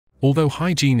although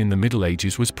hygiene in the Middle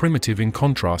Ages was primitive in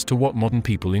contrast to what modern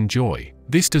people enjoy.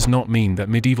 This does not mean that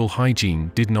medieval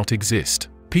hygiene did not exist.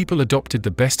 People adopted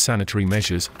the best sanitary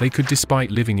measures they could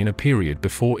despite living in a period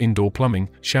before indoor plumbing,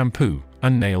 shampoo,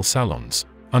 and nail salons.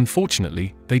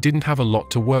 Unfortunately, they didn't have a lot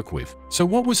to work with. So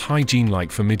what was hygiene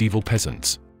like for medieval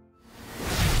peasants?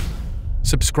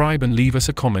 Subscribe and leave us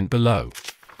a comment below.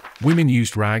 Women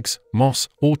used rags, moss,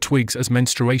 or twigs as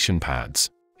menstruation pads.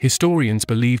 Historians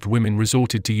believed women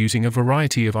resorted to using a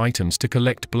variety of items to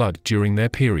collect blood during their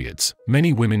periods.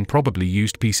 Many women probably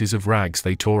used pieces of rags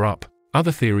they tore up.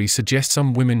 Other theories suggest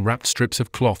some women wrapped strips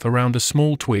of cloth around a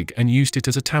small twig and used it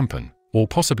as a tampon, or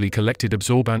possibly collected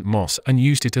absorbent moss and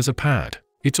used it as a pad.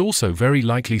 It's also very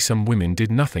likely some women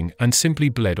did nothing and simply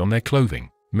bled on their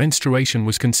clothing. Menstruation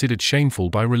was considered shameful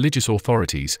by religious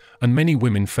authorities, and many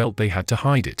women felt they had to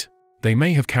hide it. They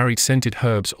may have carried scented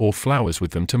herbs or flowers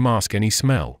with them to mask any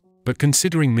smell. But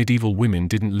considering medieval women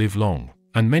didn't live long,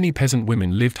 and many peasant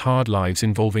women lived hard lives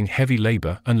involving heavy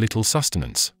labor and little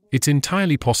sustenance, it's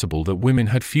entirely possible that women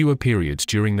had fewer periods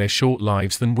during their short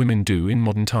lives than women do in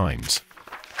modern times.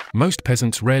 Most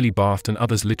peasants rarely bathed and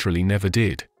others literally never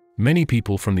did. Many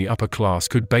people from the upper class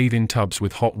could bathe in tubs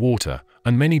with hot water,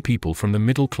 and many people from the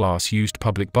middle class used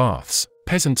public baths.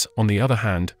 Peasants, on the other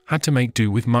hand, had to make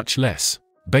do with much less.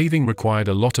 Bathing required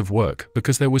a lot of work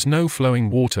because there was no flowing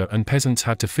water and peasants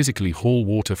had to physically haul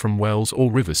water from wells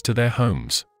or rivers to their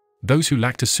homes. Those who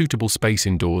lacked a suitable space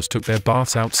indoors took their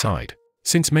baths outside.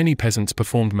 Since many peasants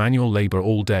performed manual labor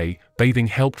all day, bathing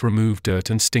helped remove dirt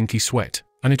and stinky sweat,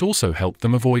 and it also helped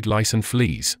them avoid lice and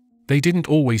fleas. They didn't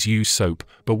always use soap,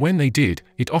 but when they did,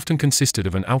 it often consisted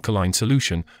of an alkaline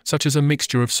solution, such as a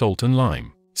mixture of salt and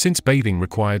lime. Since bathing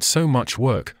required so much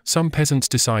work, some peasants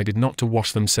decided not to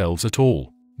wash themselves at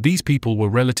all. These people were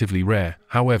relatively rare,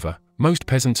 however. Most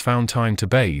peasants found time to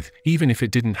bathe, even if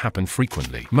it didn't happen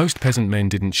frequently. Most peasant men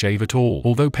didn't shave at all.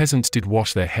 Although peasants did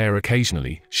wash their hair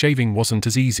occasionally, shaving wasn't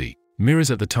as easy. Mirrors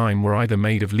at the time were either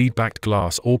made of lead-backed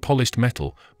glass or polished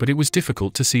metal, but it was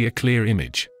difficult to see a clear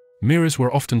image. Mirrors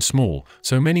were often small,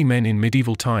 so many men in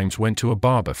medieval times went to a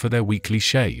barber for their weekly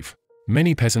shave.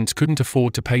 Many peasants couldn't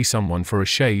afford to pay someone for a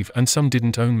shave and some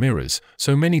didn't own mirrors,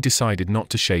 so many decided not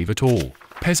to shave at all.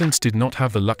 Peasants did not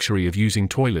have the luxury of using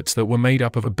toilets that were made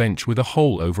up of a bench with a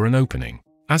hole over an opening.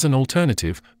 As an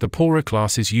alternative, the poorer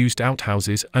classes used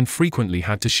outhouses and frequently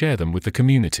had to share them with the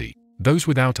community. Those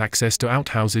without access to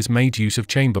outhouses made use of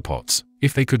chamber pots.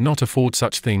 If they could not afford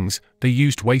such things, they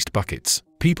used waste buckets.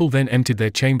 People then emptied their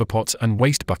chamber pots and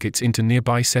waste buckets into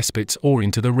nearby cesspits or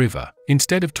into the river.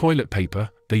 Instead of toilet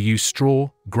paper, they used straw,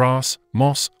 grass,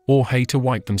 moss, or hay to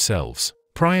wipe themselves.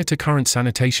 Prior to current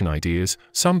sanitation ideas,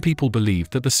 some people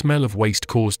believed that the smell of waste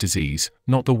caused disease,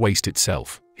 not the waste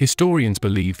itself. Historians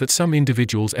believe that some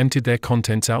individuals emptied their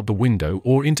contents out the window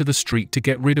or into the street to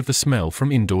get rid of the smell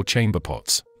from indoor chamber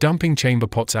pots. Dumping chamber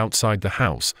pots outside the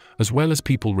house, as well as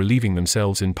people relieving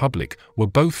themselves in public, were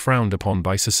both frowned upon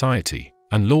by society,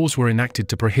 and laws were enacted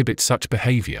to prohibit such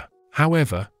behavior.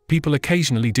 However, people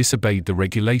occasionally disobeyed the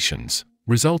regulations,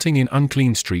 resulting in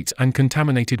unclean streets and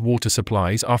contaminated water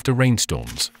supplies after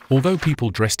rainstorms. Although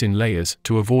people dressed in layers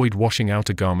to avoid washing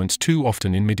outer garments too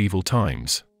often in medieval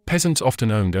times, peasants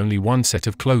often owned only one set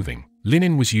of clothing.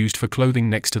 Linen was used for clothing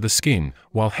next to the skin,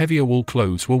 while heavier wool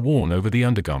clothes were worn over the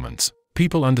undergarments.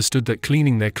 People understood that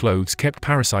cleaning their clothes kept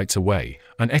parasites away,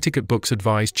 and etiquette books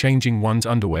advised changing one's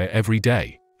underwear every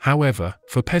day. However,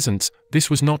 for peasants, this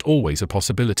was not always a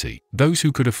possibility. Those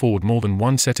who could afford more than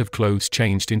one set of clothes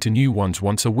changed into new ones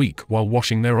once a week while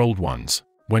washing their old ones.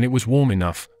 When it was warm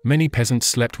enough, many peasants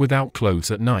slept without clothes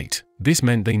at night. This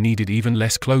meant they needed even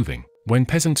less clothing. When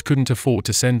peasants couldn't afford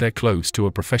to send their clothes to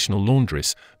a professional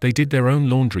laundress, they did their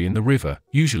own laundry in the river,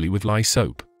 usually with lye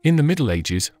soap. In the Middle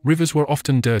Ages, rivers were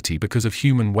often dirty because of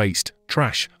human waste,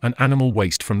 trash, and animal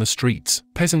waste from the streets.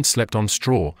 Peasants slept on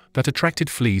straw that attracted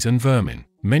fleas and vermin.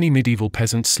 Many medieval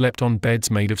peasants slept on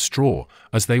beds made of straw,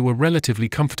 as they were relatively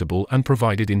comfortable and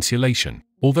provided insulation.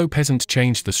 Although peasants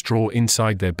changed the straw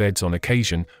inside their beds on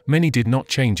occasion, many did not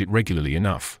change it regularly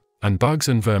enough, and bugs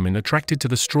and vermin attracted to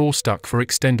the straw stuck for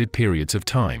extended periods of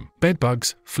time.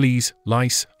 Bedbugs, fleas,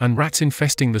 lice, and rats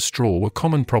infesting the straw were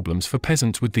common problems for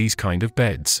peasants with these kind of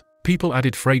beds. People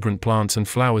added fragrant plants and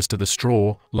flowers to the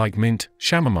straw, like mint,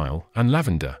 chamomile, and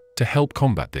lavender, to help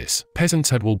combat this. Peasants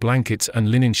had wool blankets and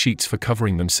linen sheets for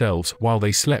covering themselves while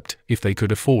they slept, if they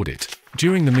could afford it.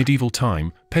 During the medieval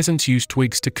time, peasants used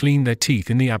twigs to clean their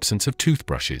teeth in the absence of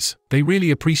toothbrushes. They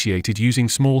really appreciated using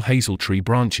small hazel tree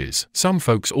branches. Some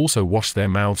folks also washed their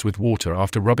mouths with water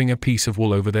after rubbing a piece of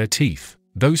wool over their teeth.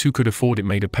 Those who could afford it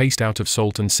made a paste out of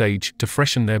salt and sage to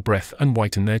freshen their breath and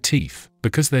whiten their teeth.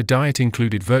 Because their diet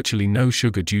included virtually no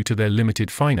sugar due to their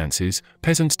limited finances,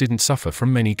 peasants didn't suffer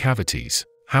from many cavities.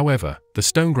 However, the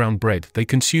stone-ground bread they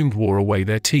consumed wore away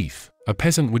their teeth. A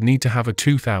peasant would need to have a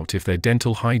tooth out if their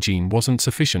dental hygiene wasn't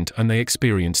sufficient and they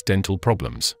experienced dental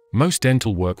problems. Most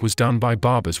dental work was done by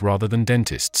barbers rather than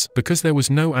dentists. Because there was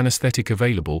no anesthetic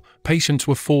available, patients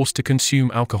were forced to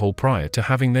consume alcohol prior to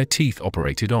having their teeth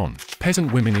operated on.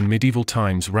 Peasant women in medieval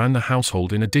times ran the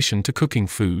household in addition to cooking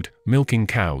food, milking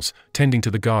cows, tending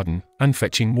to the garden, and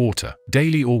fetching water.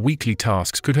 Daily or weekly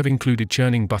tasks could have included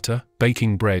churning butter,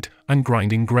 baking bread, and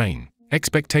grinding grain.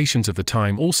 Expectations of the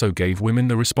time also gave women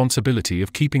the responsibility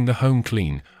of keeping the home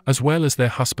clean, as well as their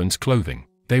husband's clothing.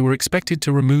 They were expected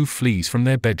to remove fleas from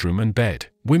their bedroom and bed.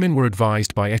 Women were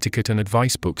advised by etiquette and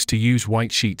advice books to use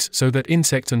white sheets so that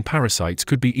insects and parasites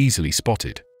could be easily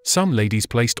spotted. Some ladies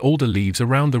placed alder leaves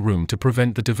around the room to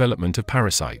prevent the development of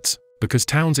parasites. Because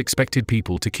towns expected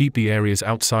people to keep the areas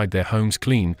outside their homes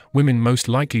clean, women most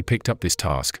likely picked up this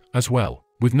task as well.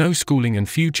 With no schooling and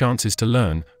few chances to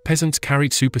learn, peasants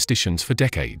carried superstitions for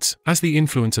decades. As the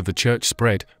influence of the church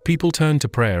spread, people turned to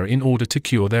prayer in order to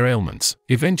cure their ailments.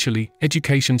 Eventually,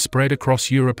 education spread across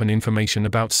Europe and information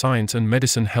about science and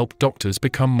medicine helped doctors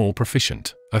become more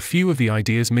proficient. A few of the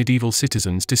ideas medieval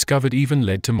citizens discovered even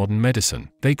led to modern medicine.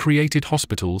 They created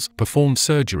hospitals, performed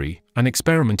surgery, and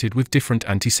experimented with different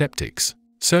antiseptics.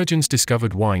 Surgeons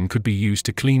discovered wine could be used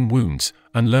to clean wounds,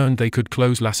 and learned they could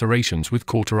close lacerations with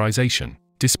cauterization.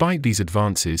 Despite these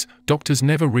advances, doctors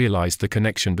never realized the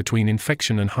connection between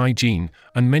infection and hygiene,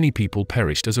 and many people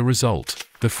perished as a result.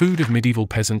 The food of medieval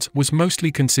peasants was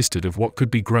mostly consisted of what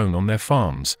could be grown on their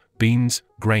farms: beans,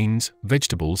 grains,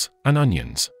 vegetables, and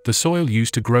onions. The soil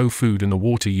used to grow food and the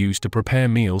water used to prepare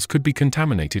meals could be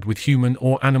contaminated with human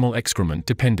or animal excrement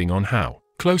depending on how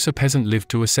close a peasant lived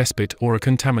to a cesspit or a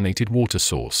contaminated water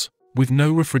source. With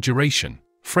no refrigeration,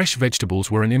 fresh vegetables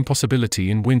were an impossibility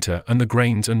in winter, and the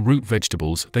grains and root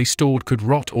vegetables they stored could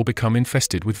rot or become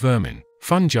infested with vermin.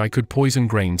 Fungi could poison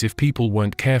grains if people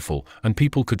weren't careful, and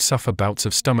people could suffer bouts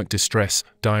of stomach distress,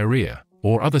 diarrhea,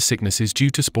 or other sicknesses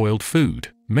due to spoiled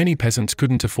food. Many peasants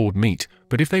couldn't afford meat,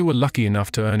 but if they were lucky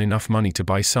enough to earn enough money to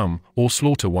buy some, or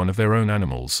slaughter one of their own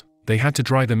animals, they had to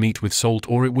dry the meat with salt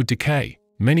or it would decay.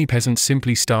 Many peasants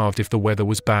simply starved if the weather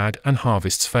was bad and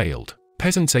harvests failed.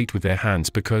 Peasants ate with their hands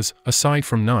because, aside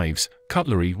from knives,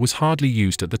 cutlery was hardly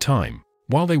used at the time.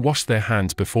 While they washed their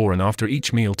hands before and after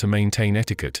each meal to maintain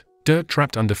etiquette, dirt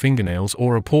trapped under fingernails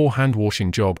or a poor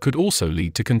hand-washing job could also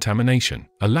lead to contamination.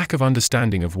 A lack of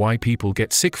understanding of why people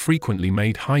get sick frequently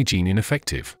made hygiene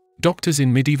ineffective. Doctors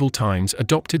in medieval times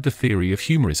adopted the theory of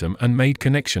humorism and made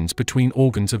connections between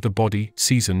organs of the body,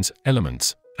 seasons,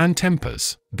 elements, and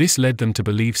tempers. This led them to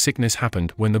believe sickness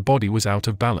happened when the body was out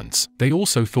of balance. They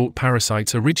also thought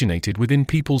parasites originated within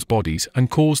people's bodies and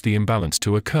caused the imbalance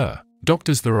to occur.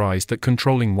 Doctors theorized that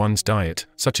controlling one's diet,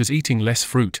 such as eating less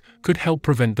fruit, could help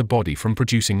prevent the body from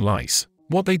producing lice.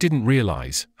 What they didn't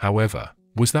realize, however,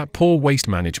 was that poor waste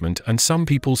management and some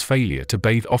people's failure to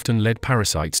bathe often led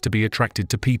parasites to be attracted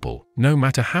to people. No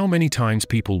matter how many times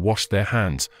people washed their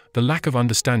hands, the lack of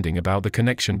understanding about the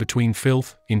connection between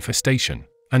filth, infestation,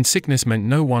 and sickness meant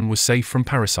no one was safe from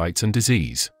parasites and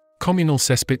disease. Communal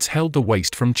cesspits held the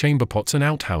waste from chamber pots and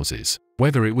outhouses.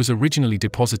 Whether it was originally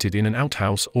deposited in an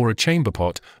outhouse or a chamber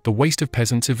pot, the waste of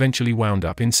peasants eventually wound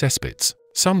up in cesspits.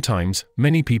 Sometimes,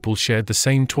 many people shared the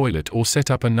same toilet or set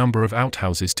up a number of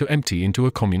outhouses to empty into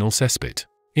a communal cesspit.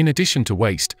 In addition to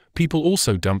waste, people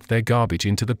also dumped their garbage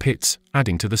into the pits,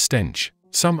 adding to the stench.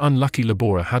 Some unlucky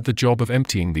laborer had the job of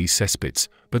emptying these cesspits,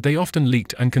 but they often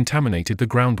leaked and contaminated the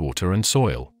groundwater and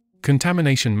soil.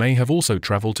 Contamination may have also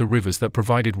traveled to rivers that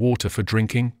provided water for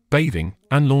drinking, bathing,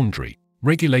 and laundry.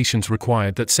 Regulations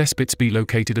required that cesspits be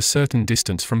located a certain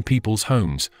distance from people's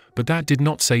homes, but that did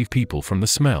not save people from the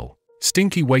smell.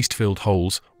 Stinky waste-filled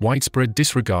holes, widespread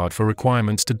disregard for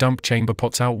requirements to dump chamber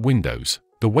pots out windows,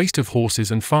 the waste of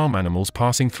horses and farm animals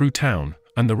passing through town,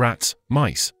 and the rats,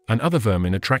 mice, and other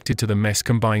vermin attracted to the mess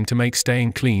combined to make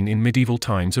staying clean in medieval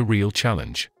times a real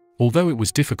challenge. Although it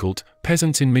was difficult,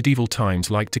 peasants in medieval times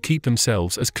liked to keep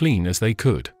themselves as clean as they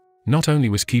could. Not only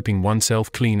was keeping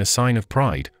oneself clean a sign of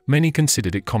pride, many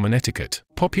considered it common etiquette.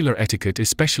 Popular etiquette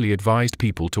especially advised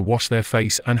people to wash their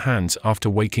face and hands after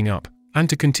waking up, and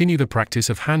to continue the practice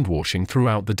of hand-washing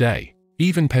throughout the day.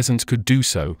 Even peasants could do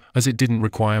so, as it didn't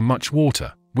require much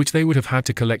water, which they would have had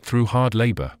to collect through hard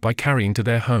labor by carrying to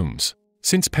their homes.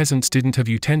 Since peasants didn't have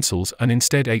utensils and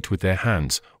instead ate with their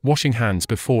hands, washing hands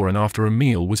before and after a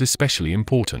meal was especially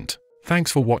important.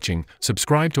 Thanks for watching,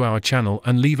 subscribe to our channel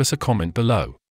and leave us a comment below.